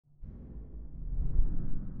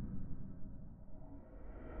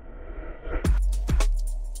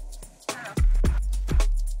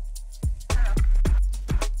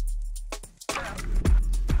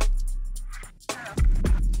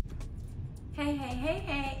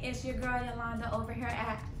Hey, it's your girl Yolanda over here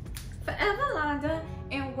at Forever Landa,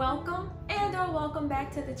 and welcome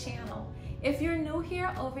back to the channel. If you're new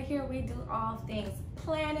here, over here we do all things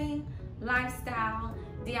planning, lifestyle,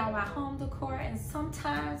 DIY home decor, and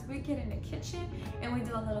sometimes we get in the kitchen and we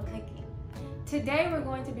do a little cooking. Today we're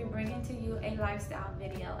going to be bringing to you a lifestyle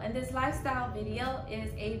video, and this lifestyle video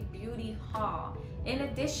is a beauty haul. In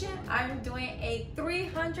addition, I'm doing a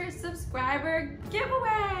 300 subscriber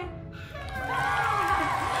giveaway.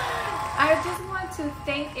 I just want to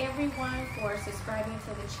thank everyone for subscribing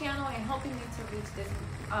to the channel and helping me to reach this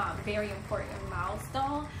very important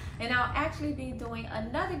milestone. And I'll actually be doing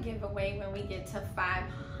another giveaway when we get to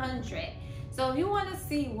 500. So if you want to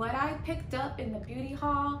see what I picked up in the beauty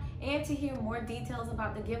haul and to hear more details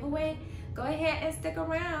about the giveaway, go ahead and stick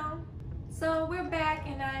around. So we're back,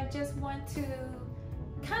 and I just want to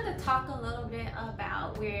kind of talk a little bit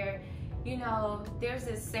about where, you know, there's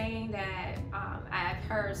this saying that I've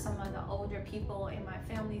heard some of the older people in my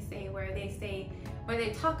family say, where they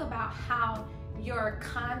talk about how your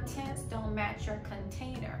contents don't match your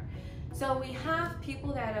container. So we have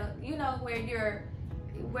people that are, you know, where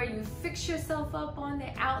you fix yourself up on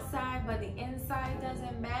the outside but the inside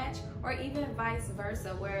doesn't match, or even vice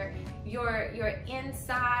versa, where your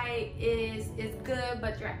inside is good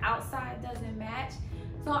but your outside doesn't match.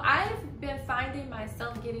 So I've been finding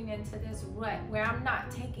myself getting into this rut where I'm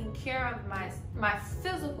not taking care of my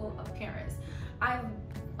physical appearance. I'm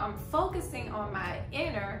focusing on my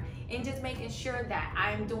inner and just making sure that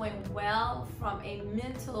I'm doing well from a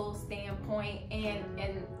mental standpoint and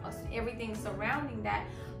everything surrounding that,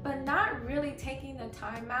 but not really taking the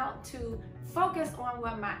time out to focus on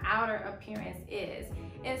what my outer appearance is.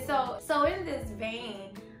 And so in this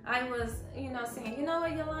vein, I was, saying, you know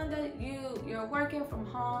what, Yolanda, you're working from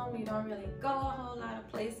home, you don't really go a whole lot of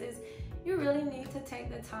places. You really need to take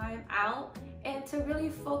the time out and to really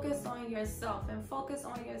focus on yourself and focus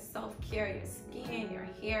on your self-care, your skin, your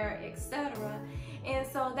hair, etc. And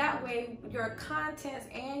so that way your contents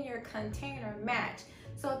and your container match.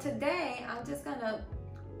 So today I'm just gonna,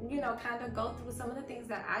 kind of go through some of the things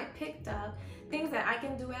that I picked up, things that I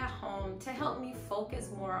can do at home to help me focus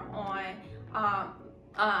more on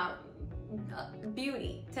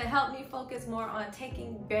beauty, to help me focus more on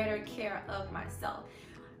taking better care of myself.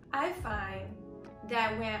 I find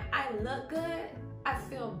that when I look good, I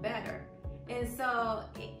feel better. And so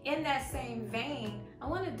in that same vein, I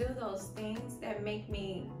want to do those things that make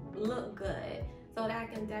me look good so that I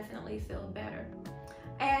can definitely feel better.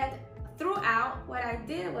 And throughout, what I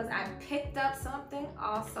did was I picked up something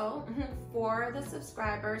also for the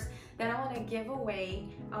subscribers that I want to give away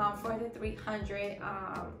for the 300,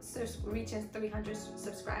 reaching 300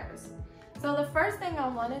 subscribers. So the first thing I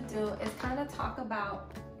want to do is kind of talk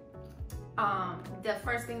about the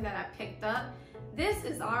first thing that I picked up. This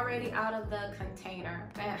is already out of the container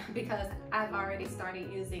because I've already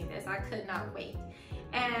started using this. I could not wait.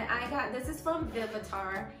 And this is from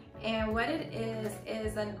Vivitar. And what it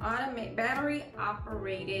is an battery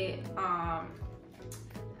operated, I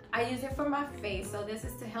use it for my face. So this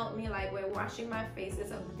is to help me like when washing my face.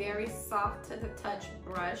 It's a very soft to the touch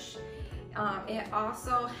brush. It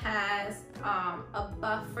also has a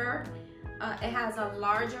buffer. It has a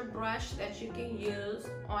larger brush that you can use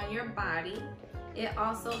on your body. It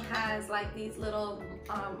also has like these little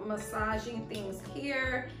massaging things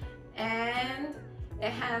here, and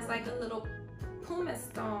it has like a little pumice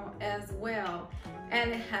stone as well,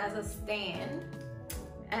 and it has a stand,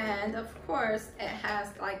 and of course it has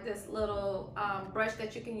like this little brush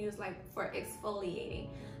that you can use like for exfoliating.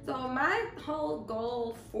 So my whole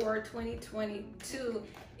goal for 2022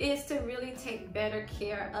 is to really take better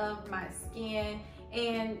care of my skin,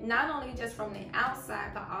 and not only just from the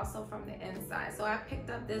outside but also from the inside. So I picked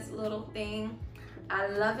up this little thing. I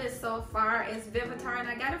love it so far. It's Vivitar, and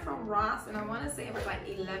I got it from Ross, and I want to say it was like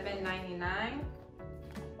 $11.99.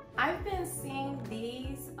 I've been seeing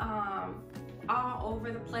these all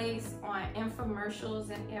over the place on infomercials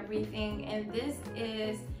and everything, and this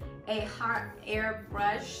is a hot air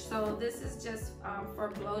brush. So this is just for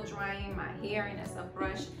blow drying my hair, and it's a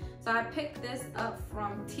brush. So I picked this up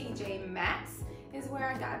from Maxx is where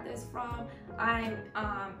I got this from. I'm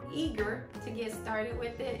eager to get started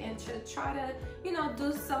with it and to try to,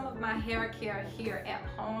 do some of my hair care here at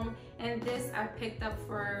home. And this I picked up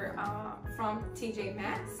from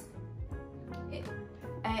Maxx.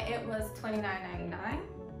 It was $29.99.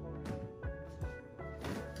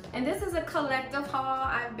 And this is a collective haul.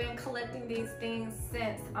 I've been collecting these things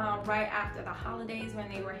since right after the holidays, when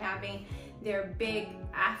they were having their big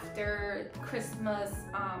after Christmas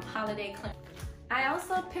holiday clearance. I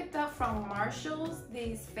also picked up from Marshall's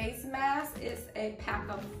these face masks. It's a pack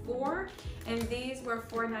of 4, and these were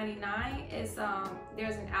 $4.99. It's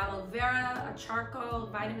there's an aloe vera, a charcoal,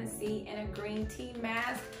 vitamin C, and a green tea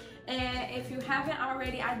mask. And if you haven't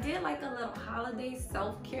already, I did like a little holiday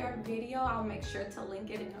self-care video. I'll make sure to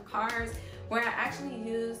link it in the cards, where I actually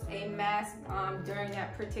used a mask during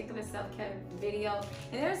that particular self-care video.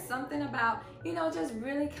 And there's something about, you know, just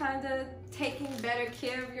really kind of taking better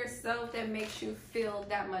care of yourself that makes you feel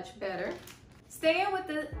that much better. Staying with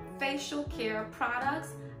the facial care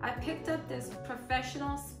products, I picked up this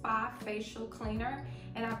professional spa facial cleaner,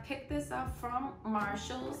 and I picked this up from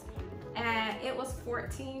Marshall's, and it was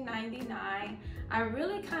 $14.99. I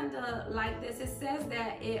really kind of like this. It says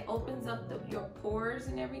that it opens up your pores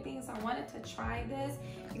and everything, so I wanted to try this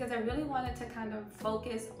because I really wanted to kind of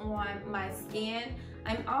focus on my skin.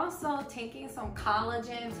 I'm also taking some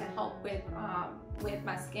collagen to help with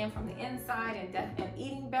my skin from the inside and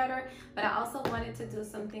eating better, but I also wanted to do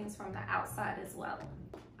some things from the outside as well.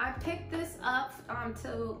 I picked this up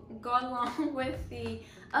to go along with the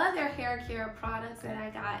other hair care products that I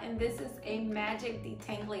got, and this is a magic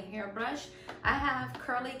detangling hairbrush. I have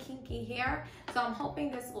curly kinky hair, so I'm hoping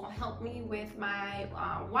this will help me with my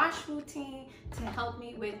wash routine, to help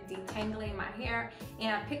me with detangling my hair.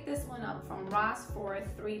 And I picked this one up from Ross for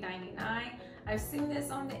 $3.99. I've seen this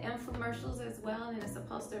on the infomercials as well, and it's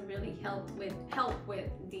supposed to really help with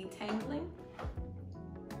detangling.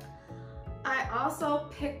 I also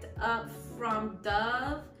picked up from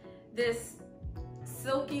Dove this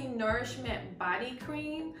Silky Nourishment Body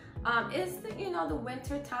Cream. It's the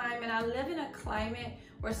winter time, and I live in a climate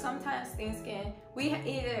where sometimes things can,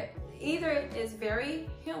 either it's very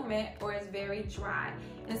humid or it's very dry.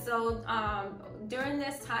 And so during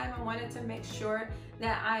this time, I wanted to make sure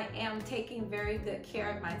that I am taking very good care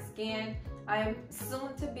of my skin. I'm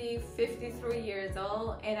soon to be 53 years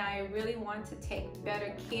old, and I really want to take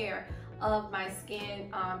better care of my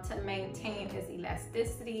skin to maintain its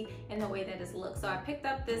elasticity and the way that it looks. So I picked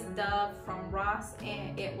up this Dove from Ross,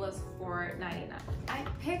 and it was $4.99. I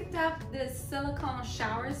picked up this silicone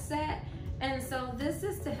shower set, and so this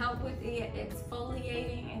is to help with the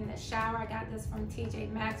exfoliating in the shower. I got this from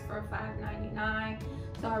TJ Maxx for $5.99.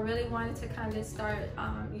 So I really wanted to kind of start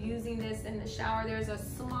using this in the shower. There's a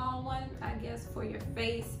small one, I guess, for your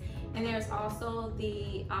face, and there's also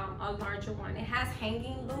the a larger one. It has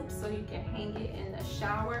hanging loops, so you can hang it in the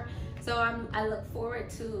shower. So I look forward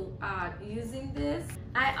to using this.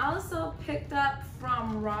 I also picked up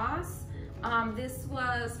from Ross. This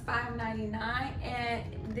was $5.99,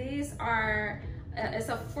 and these are, it's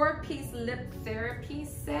a 4-piece lip therapy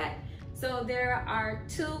set. So there are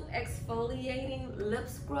 2 exfoliating lip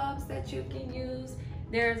scrubs that you can use.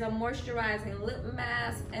 There's a moisturizing lip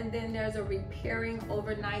mask, and then there's a repairing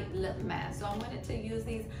overnight lip mask. So I wanted to use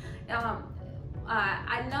these.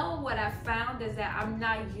 I know what I found is that I'm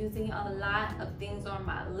not using a lot of things on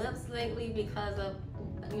my lips lately because of,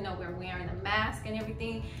 we're wearing a mask and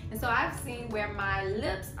everything. And so I've seen where my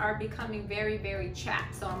lips are becoming very, very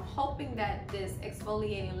chapped. So I'm hoping that this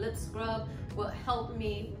exfoliating lip scrub will help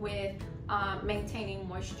me with maintaining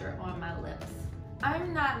moisture on my lips.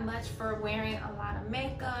 I'm not much for wearing a lot of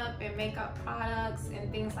makeup and makeup products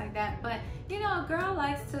and things like that, but a girl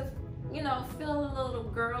likes to feel a little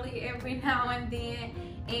girly every now and then,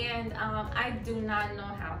 and I do not know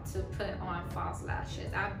how to put on false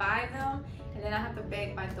lashes. I buy them, and then I have to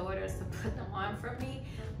beg my daughters to put them on for me.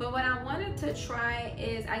 But what I wanted to try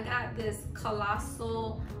is, I got this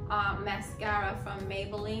Colossal mascara from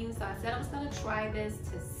Maybelline, so I said I was going to try this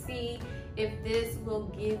to see if this will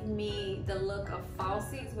give me the look of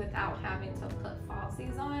falsies without having to put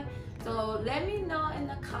falsies on. So let me know in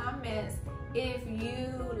the comments if you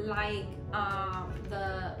like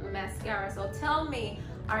the mascara. So tell me,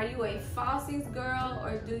 are you a falsies girl,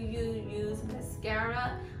 or do you use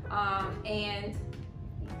mascara? And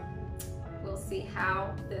we'll see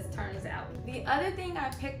how this turns out. The other thing I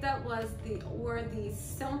picked up were the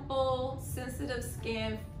Simple Sensitive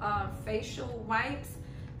Skin facial wipes.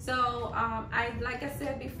 So like I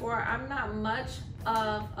said before, I'm not much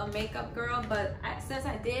of a makeup girl, but since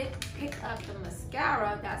I did pick up the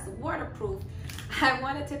mascara that's waterproof, I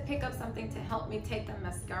wanted to pick up something to help me take the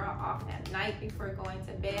mascara off at night before going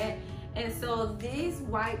to bed. And so these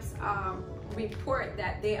wipes report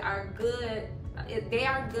that they are good. They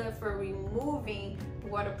are good for removing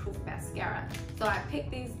waterproof mascara. So I picked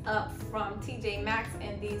these up from TJ Maxx,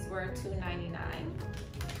 and these were $2.99.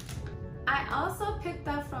 I also picked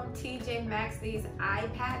up from TJ Maxx these eye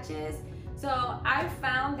patches. So I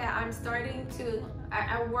found that I'm starting to,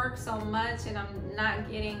 I work so much and I'm not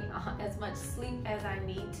getting as much sleep as I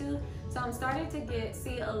need to. So I'm starting to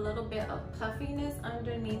see a little bit of puffiness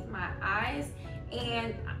underneath my eyes.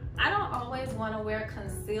 And I don't always want to wear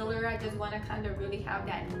concealer. I just want to kind of really have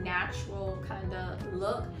that natural kind of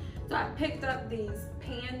look. So I picked up these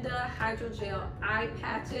Panda Hydrogel eye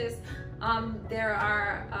patches. There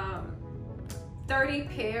are 30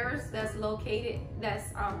 pairs that's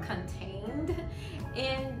contained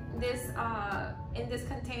in this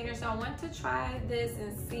container. So I want to try this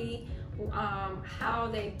and see how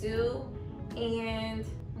they do. And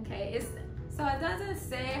okay, so it doesn't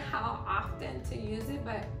say how often to use it,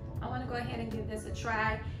 but I want to go ahead and give this a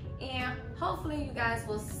try, and hopefully you guys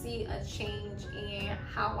will see a change in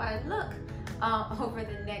how I look over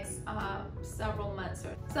the next several months.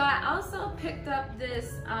 So I also picked up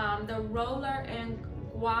this the roller and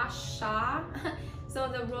gua sha. So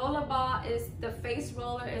the roller ball is the face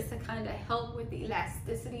roller, is to kind of help with the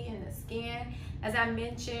elasticity in the skin. As I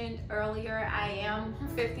mentioned earlier, I am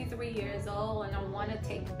 53 years old and I want to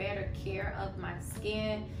take better care of my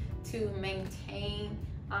skin to maintain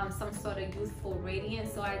some sort of youthful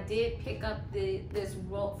radiance. So I did pick up this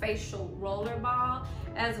facial roller ball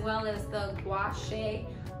as well as the gua sha.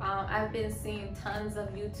 I've been seeing tons of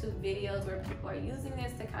YouTube videos where people are using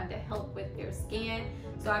this to kind of help with their skin.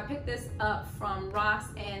 So I picked this up from Ross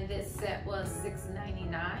and this set was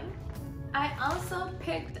 $6.99. I also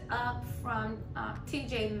picked up from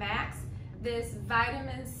TJ Maxx this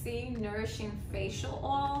vitamin C nourishing facial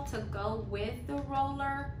oil to go with the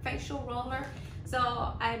facial roller.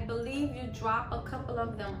 So I believe you drop a couple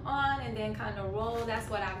of them on and then kind of roll. That's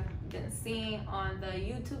what I've been seeing on the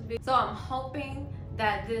YouTube video. So I'm hoping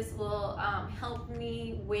that this will help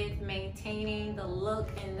me with maintaining the look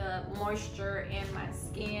and the moisture in my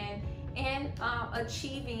skin and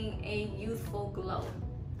achieving a youthful glow.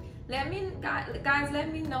 Guys,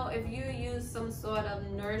 let me know if you use some sort of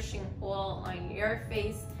nourishing oil on your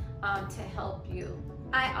face to help you.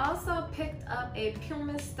 I also picked up a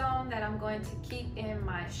pumice stone that I'm going to keep in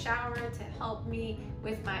my shower to help me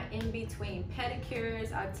with my in-between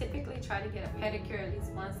pedicures. I typically try to get a pedicure at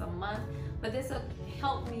least once a month, but this will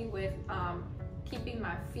help me with keeping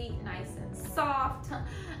my feet nice and soft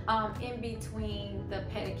in between the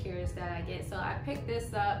pedicures that I get. So I picked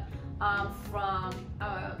this up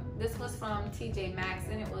this was from TJ Maxx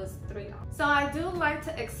and it was $3. So I do like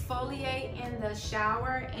to exfoliate in the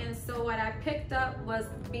shower, and so what I picked up was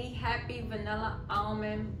Be Happy Vanilla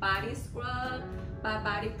Almond Body Scrub by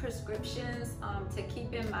Body Prescriptions to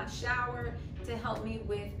keep in my shower to help me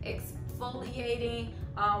with exfoliating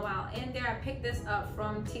while in there. I picked this up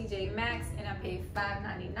from TJ Maxx and I paid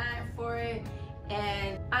 $5.99 for it.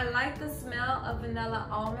 And I like the smell of vanilla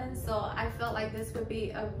almonds, so I felt like this would be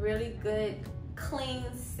a really good clean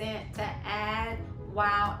scent to add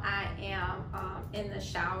while I am in the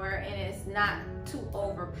shower, and it's not too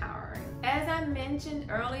overpowering. As I mentioned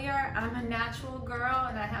earlier, I'm a natural girl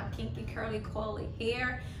and I have kinky curly coily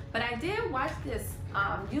hair, but I did watch this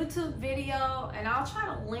YouTube video, and I'll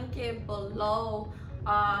try to link it below,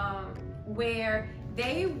 where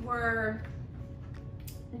they were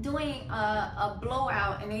doing a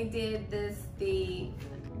blowout, and they did the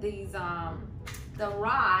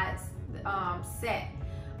rods set,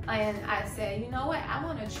 and I said, you know what, I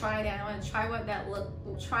want to try that. I want to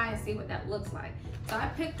try and see what that looks like. So I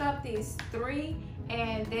picked up these 3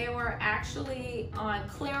 and they were actually on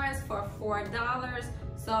clearance for $4.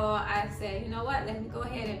 So I said, you know what, let me go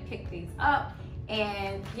ahead and pick these up.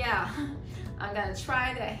 And yeah, I'm gonna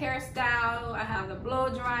try the hairstyle. I have the blow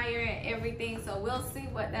dryer and everything, so we'll see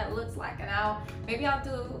what that looks like. And maybe I'll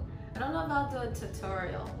do, I don't know if I'll do a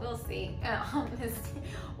tutorial, we'll see.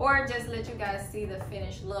 Or just let you guys see the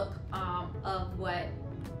finished look of what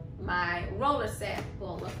my roller set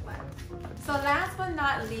will look like. So last but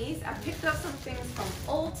not least, I picked up some things from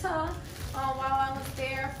Ulta while I was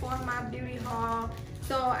there for my beauty haul.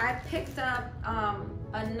 So I picked up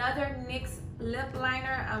another NYX lip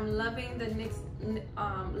liner. I'm loving the NYX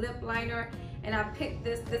lip liner, and I picked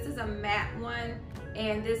this. This is a matte one,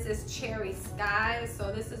 and this is Cherry Sky.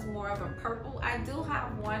 So this is more of a purple. I do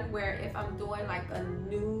have one where if I'm doing like a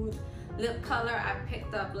nude lip color, I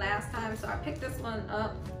picked up last time. So I picked this one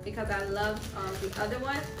up because I love the other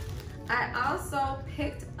one. I also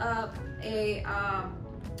picked up a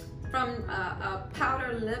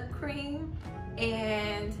powder lip cream,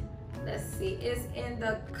 and let's see, it's in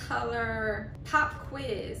the color Pop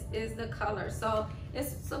Quiz is the color. So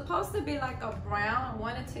it's supposed to be like a brown. I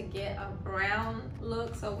wanted to get a brown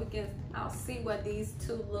look, so I'll see what these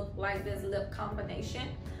two look like, this lip combination.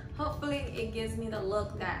 hopefully it gives me the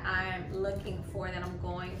look that I'm looking for, that I'm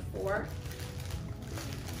going for.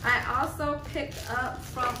 I also picked up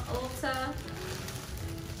from Ulta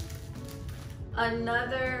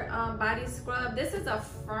another body scrub. This is a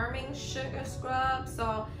firming sugar scrub,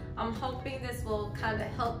 so I'm hoping this will kind of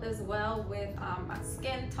help as well with my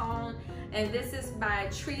skin tone. And this is by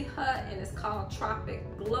Tree Hut, and it's called Tropic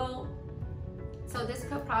Glow. So this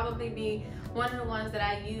could probably be one of the ones that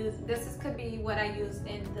I use. Could be what I use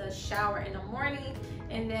in the shower in the morning,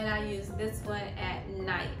 and then I use this one at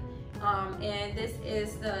night. And this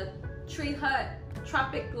is the Tree Hut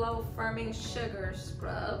Tropic Glow Firming Sugar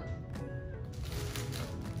Scrub.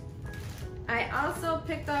 I also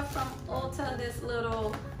picked up from Ulta this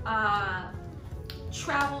little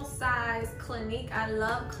travel size Clinique. I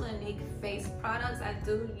love Clinique face products. I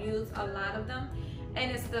do use a lot of them.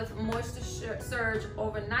 And it's the Moisture Surge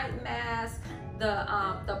Overnight Mask,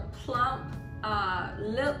 the plump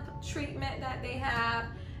lip treatment that they have,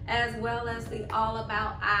 as well as the All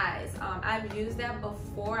About Eyes. I've used that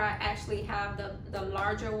before. I actually have the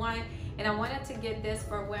larger one, and I wanted to get this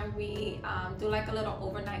for when we do like a little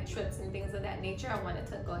overnight trips and things of that nature. I wanted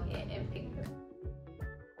to go ahead and pick this.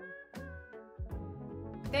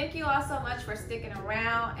 Thank you all so much for sticking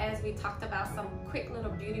around as we talked about some quick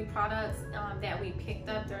little beauty products that we picked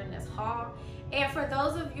up during this haul. And for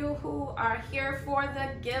those of you who are here for the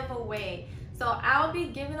giveaway, so I'll be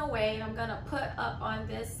giving away, and I'm gonna put up on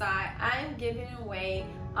this side, I'm giving away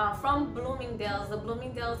from Bloomingdale's, the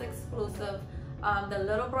Bloomingdale's exclusive, the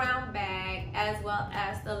little brown bag, as well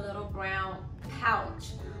as the little brown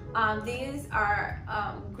pouch. These are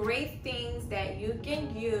great things that you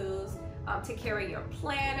can use to carry your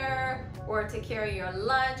planner or to carry your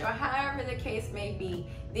lunch, or however the case may be.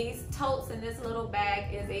 These totes in this little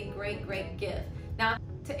bag is a great gift. Now,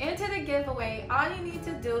 to enter the giveaway, all you need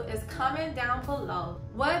to do is comment down below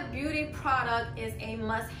what beauty product is a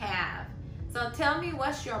must-have. So tell me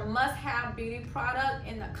what's your must-have beauty product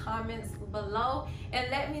in the comments below, and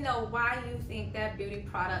let me know why you think that beauty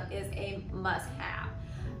product is a must-have.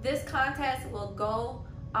 This contest will go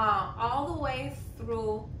all the way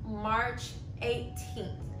through March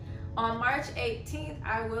 18th. On March 18th,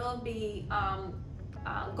 I will be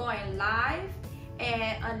going live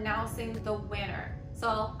and announcing the winner.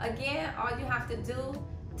 So again, all you have to do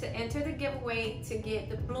to enter the giveaway to get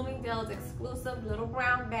the Bloomingdale's exclusive little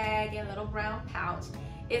brown bag and little brown pouch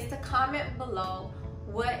is to comment below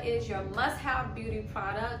what is your must-have beauty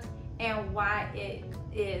product and why it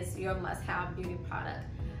is your must-have beauty product.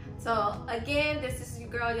 So again, this is your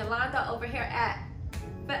girl Yolanda over here at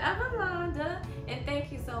Forever Landa, and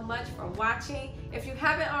thank you so much for watching. If you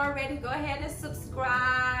haven't already, go ahead and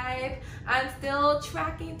subscribe. I'm still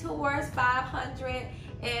tracking towards 500,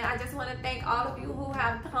 and I just want to thank all of you who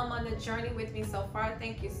have come on the journey with me so far.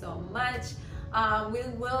 Thank you so much. We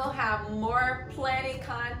will have more planning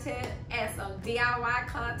content and some DIY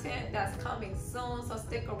content that's coming soon, so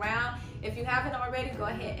stick around. If you haven't already, go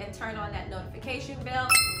ahead and turn on that notification bell,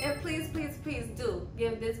 and please do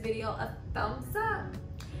give this video a thumbs up.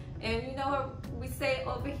 And you know what we say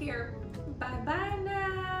over here, bye bye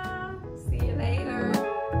now.